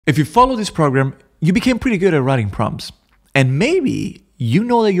If you follow this program, you became pretty good at writing prompts. And maybe you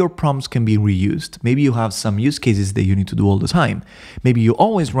know that your prompts can be reused. Maybe you have some use cases that you need to do all the time. Maybe you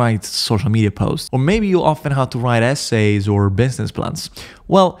always write social media posts, or maybe you often have to write essays or business plans.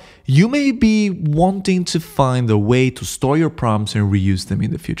 Well, you may be wanting to find a way to store your prompts and reuse them in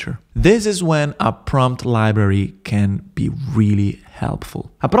the future. This is when a prompt library can be really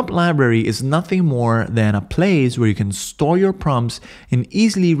helpful. A prompt library is nothing more than a place where you can store your prompts and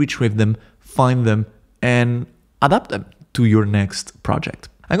easily retrieve them, find them, and adapt them to your next project.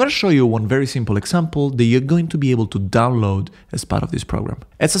 I'm going to show you one very simple example that you're going to be able to download as part of this program.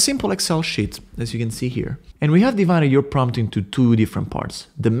 It's a simple Excel sheet, as you can see here. And we have divided your prompt into two different parts.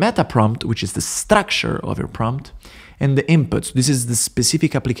 The meta prompt, which is the structure of your prompt, and the inputs. This is the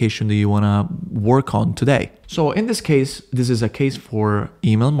specific application that you want to work on today. So in this case, this is a case for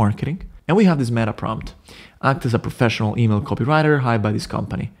email marketing. And we have this meta prompt. Act as a professional email copywriter hired by this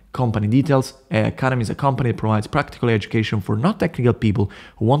company. Company details. Academy is a company that provides practical education for not technical people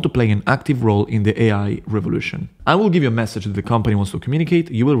who want to play an active role in the AI revolution. I will give you a message that the company wants to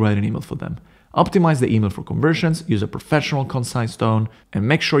communicate. You will write an email for them. Optimize the email for conversions, use a professional, concise tone, and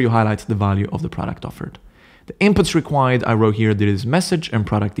make sure you highlight the value of the product offered. The inputs required, I wrote here, there is message and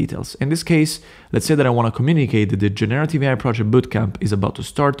product details. In this case, let's say that I want to communicate that the Generative AI Project Bootcamp is about to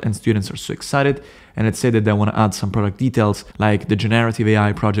start and students are so excited. And let's say that I want to add some product details, like the Generative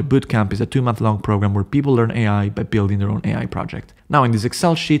AI Project Bootcamp is a 2-month-long program where people learn AI by building their own AI project. Now in this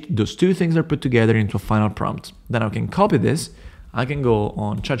Excel sheet, those two things are put together into a final prompt. Then I can copy this. I can go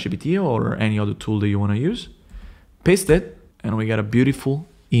on ChatGPT or any other tool that you want to use, paste it, and we get a beautiful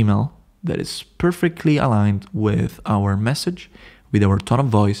email that is perfectly aligned with our message, with our tone of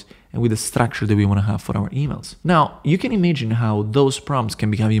voice, and with the structure that we want to have for our emails. Now, you can imagine how those prompts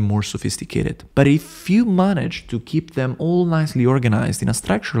can become even more sophisticated. But if you manage to keep them all nicely organized in a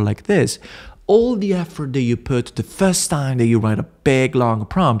structure like this, all the effort that you put the first time that you write a big, long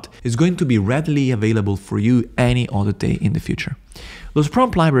prompt is going to be readily available for you any other day in the future. Those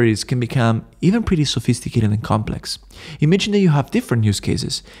prompt libraries can become even pretty sophisticated and complex. Imagine that you have different use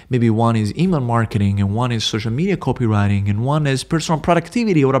cases. Maybe one is email marketing, and one is social media copywriting, and one is personal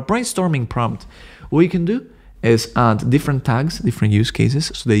productivity or a brainstorming prompt. What you can do is add different tags, different use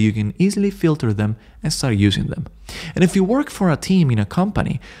cases, so that you can easily filter them and start using them. And if you work for a team in a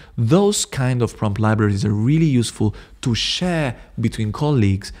company, those kind of prompt libraries are really useful to share between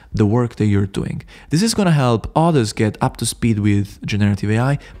colleagues the work that you're doing. This is going to help others get up to speed with generative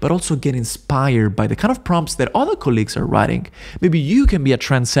AI, but also get inspired by the kind of prompts that other colleagues are writing. Maybe you can be a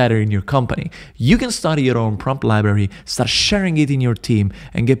trendsetter in your company. You can start your own prompt library, start sharing it in your team,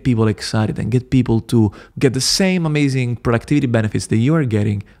 and get people excited and get people to get the same amazing productivity benefits that you are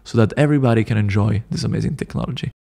getting so that everybody can enjoy this amazing technology.